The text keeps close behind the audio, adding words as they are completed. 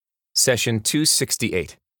Session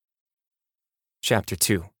 268. Chapter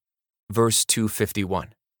 2, verse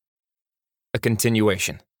 251. A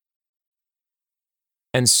continuation.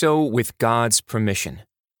 And so, with God's permission,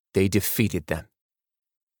 they defeated them.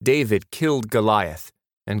 David killed Goliath,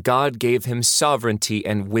 and God gave him sovereignty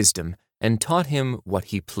and wisdom and taught him what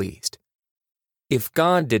he pleased. If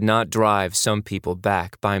God did not drive some people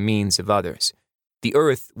back by means of others, the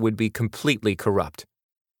earth would be completely corrupt.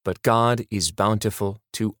 But God is bountiful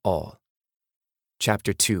to all.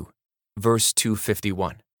 Chapter 2, verse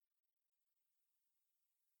 251.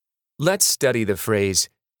 Let's study the phrase,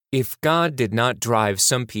 if God did not drive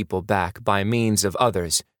some people back by means of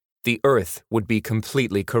others, the earth would be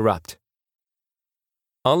completely corrupt.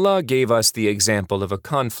 Allah gave us the example of a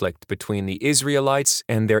conflict between the Israelites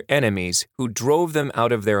and their enemies who drove them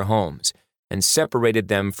out of their homes and separated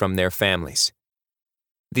them from their families.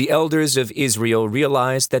 The elders of Israel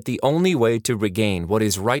realized that the only way to regain what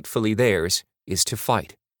is rightfully theirs is to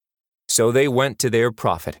fight. So they went to their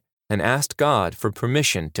prophet and asked God for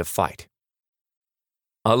permission to fight.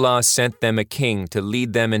 Allah sent them a king to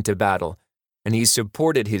lead them into battle, and he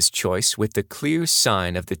supported his choice with the clear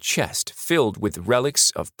sign of the chest filled with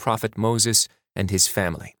relics of Prophet Moses and his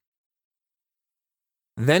family.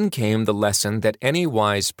 Then came the lesson that any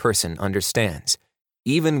wise person understands,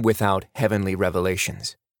 even without heavenly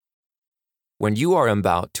revelations. When you are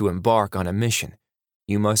about to embark on a mission,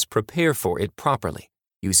 you must prepare for it properly,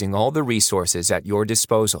 using all the resources at your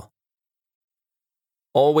disposal.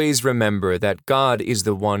 Always remember that God is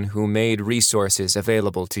the one who made resources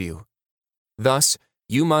available to you. Thus,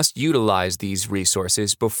 you must utilize these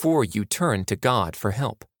resources before you turn to God for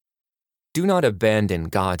help. Do not abandon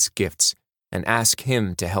God's gifts and ask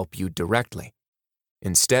Him to help you directly.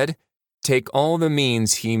 Instead, take all the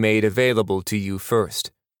means He made available to you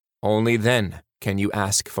first. Only then can you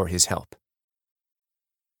ask for His help.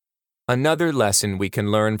 Another lesson we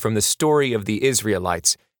can learn from the story of the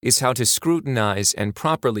Israelites is how to scrutinize and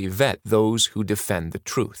properly vet those who defend the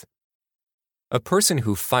truth. A person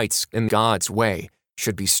who fights in God's way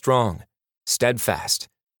should be strong, steadfast,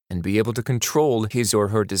 and be able to control his or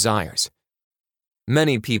her desires.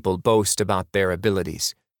 Many people boast about their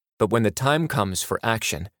abilities, but when the time comes for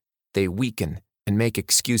action, they weaken and make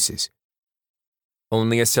excuses.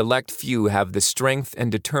 Only a select few have the strength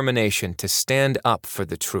and determination to stand up for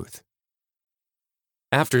the truth.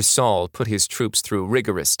 After Saul put his troops through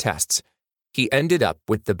rigorous tests, he ended up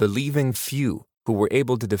with the believing few who were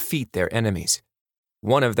able to defeat their enemies.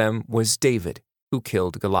 One of them was David, who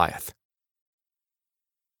killed Goliath.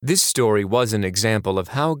 This story was an example of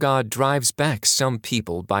how God drives back some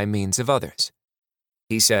people by means of others.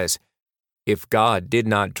 He says, if God did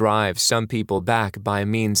not drive some people back by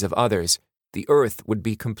means of others, the earth would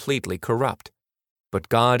be completely corrupt. But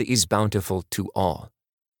God is bountiful to all.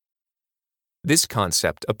 This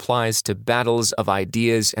concept applies to battles of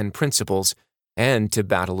ideas and principles and to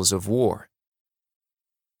battles of war.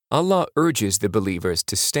 Allah urges the believers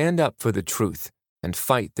to stand up for the truth and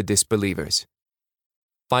fight the disbelievers.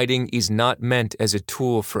 Fighting is not meant as a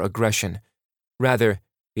tool for aggression. Rather,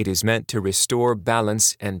 it is meant to restore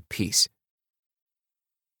balance and peace.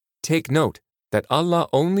 Take note that Allah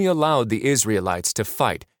only allowed the Israelites to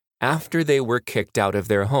fight after they were kicked out of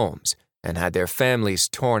their homes and had their families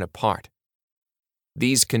torn apart.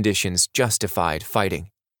 These conditions justified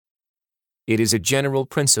fighting. It is a general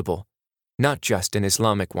principle, not just an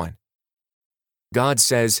Islamic one. God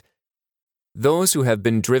says, those who have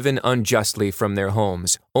been driven unjustly from their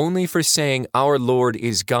homes only for saying our Lord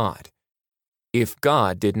is God. If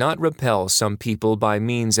God did not repel some people by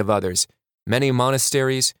means of others, many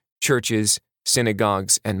monasteries, churches,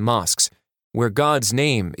 synagogues, and mosques, where God's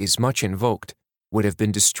name is much invoked, would have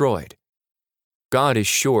been destroyed. God is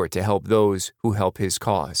sure to help those who help His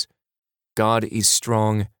cause. God is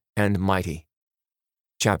strong and mighty.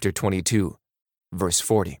 Chapter 22, verse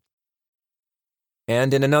 40.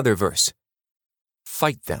 And in another verse,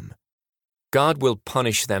 fight them. God will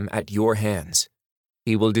punish them at your hands.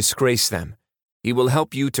 He will disgrace them. He will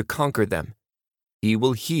help you to conquer them. He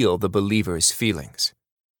will heal the believer's feelings.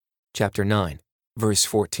 Chapter 9, verse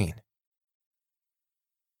 14.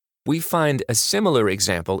 We find a similar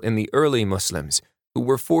example in the early Muslims who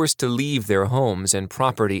were forced to leave their homes and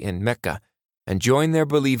property in Mecca and join their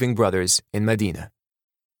believing brothers in Medina.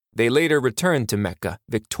 They later returned to Mecca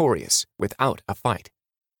victorious without a fight.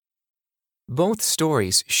 Both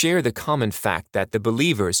stories share the common fact that the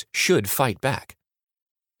believers should fight back.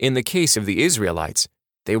 In the case of the Israelites,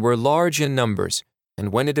 they were large in numbers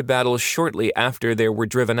and went into battle shortly after they were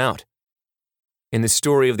driven out. In the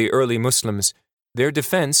story of the early Muslims, their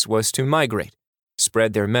defense was to migrate,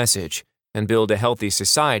 spread their message, and build a healthy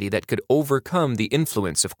society that could overcome the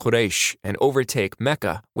influence of Quraysh and overtake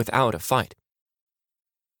Mecca without a fight.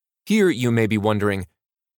 Here you may be wondering,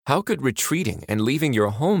 how could retreating and leaving your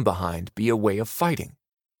home behind be a way of fighting?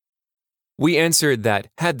 We answered that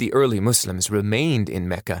had the early Muslims remained in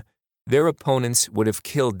Mecca, their opponents would have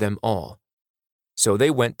killed them all. So they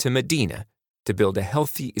went to Medina to build a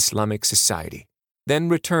healthy Islamic society, then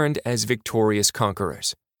returned as victorious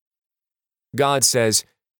conquerors. God says,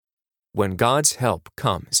 when God's help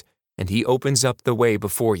comes and He opens up the way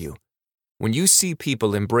before you, when you see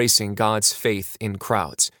people embracing God's faith in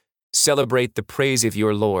crowds, celebrate the praise of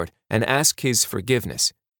your Lord and ask His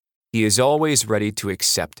forgiveness, He is always ready to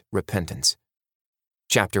accept repentance.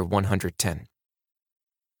 Chapter 110.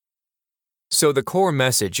 So the core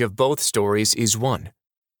message of both stories is one.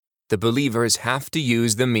 The believers have to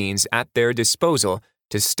use the means at their disposal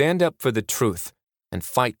to stand up for the truth and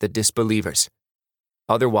fight the disbelievers.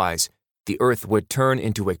 Otherwise, the earth would turn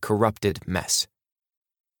into a corrupted mess.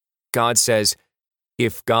 God says,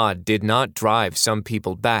 if God did not drive some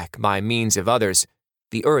people back by means of others,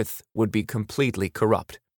 the earth would be completely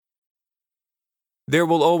corrupt. There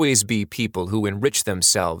will always be people who enrich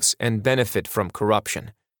themselves and benefit from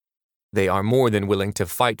corruption. They are more than willing to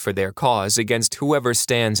fight for their cause against whoever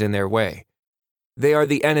stands in their way. They are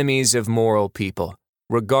the enemies of moral people,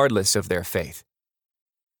 regardless of their faith.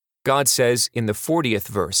 God says in the 40th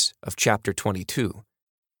verse of chapter 22,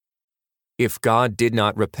 if God did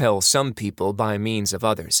not repel some people by means of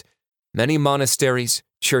others, many monasteries,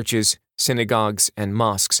 churches, synagogues, and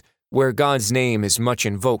mosques, where God's name is much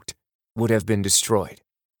invoked, would have been destroyed.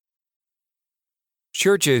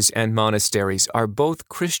 Churches and monasteries are both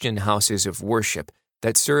Christian houses of worship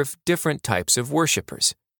that serve different types of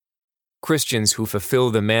worshipers. Christians who fulfill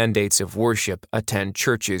the mandates of worship attend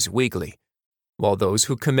churches weekly, while those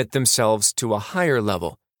who commit themselves to a higher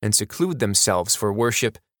level and seclude themselves for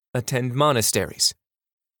worship attend monasteries.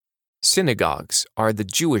 Synagogues are the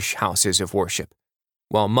Jewish houses of worship,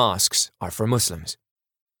 while mosques are for Muslims.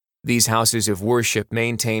 These houses of worship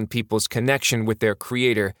maintain people's connection with their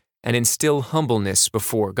Creator and instill humbleness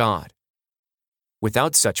before God.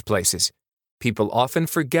 Without such places, people often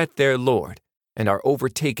forget their Lord and are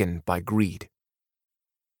overtaken by greed.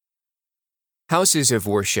 Houses of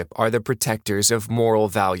worship are the protectors of moral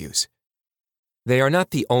values. They are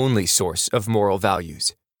not the only source of moral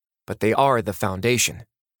values, but they are the foundation.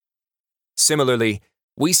 Similarly,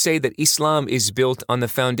 we say that Islam is built on the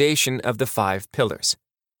foundation of the 5 pillars: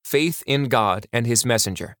 faith in God and His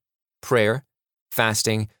messenger, prayer,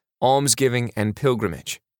 fasting, almsgiving, and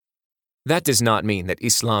pilgrimage. That does not mean that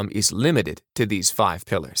Islam is limited to these 5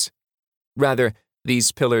 pillars. Rather,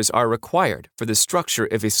 these pillars are required for the structure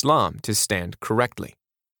of Islam to stand correctly.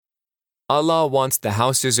 Allah wants the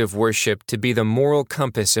houses of worship to be the moral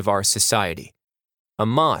compass of our society. A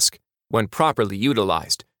mosque, when properly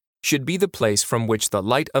utilized, should be the place from which the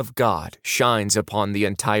light of God shines upon the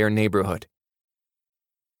entire neighborhood.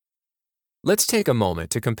 Let's take a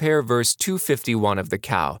moment to compare verse 251 of the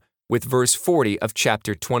cow with verse 40 of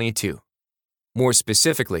chapter 22. More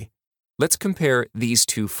specifically, let's compare these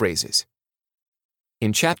two phrases.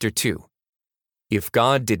 In chapter 2, if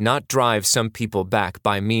God did not drive some people back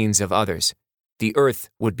by means of others, the earth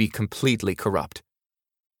would be completely corrupt.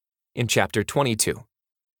 In chapter 22,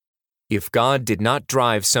 if God did not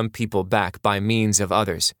drive some people back by means of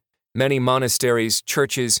others, many monasteries,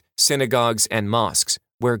 churches, synagogues, and mosques,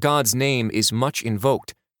 where God's name is much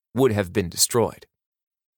invoked, would have been destroyed.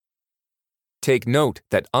 Take note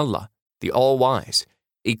that Allah, the All-Wise,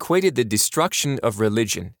 equated the destruction of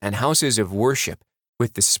religion and houses of worship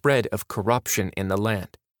with the spread of corruption in the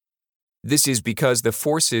land. This is because the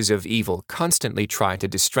forces of evil constantly try to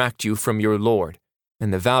distract you from your Lord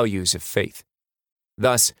and the values of faith.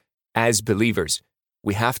 Thus, as believers,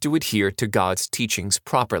 we have to adhere to God's teachings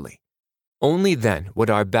properly. Only then would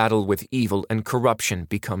our battle with evil and corruption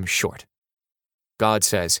become short. God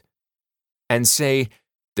says, "And say,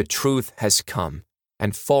 the truth has come,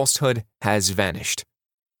 and falsehood has vanished.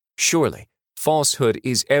 Surely, falsehood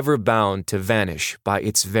is ever bound to vanish by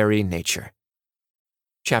its very nature."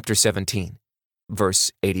 Chapter 17,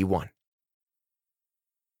 verse 81.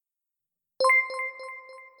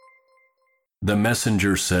 The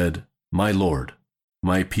messenger said, "My Lord,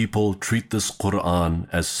 my people treat this Quran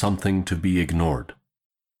as something to be ignored."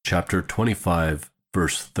 Chapter 25,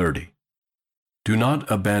 verse 30. Do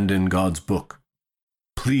not abandon God's book.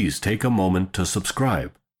 Please take a moment to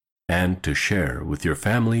subscribe and to share with your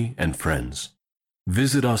family and friends.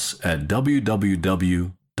 Visit us at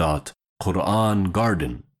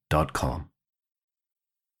www.qurangarden.com.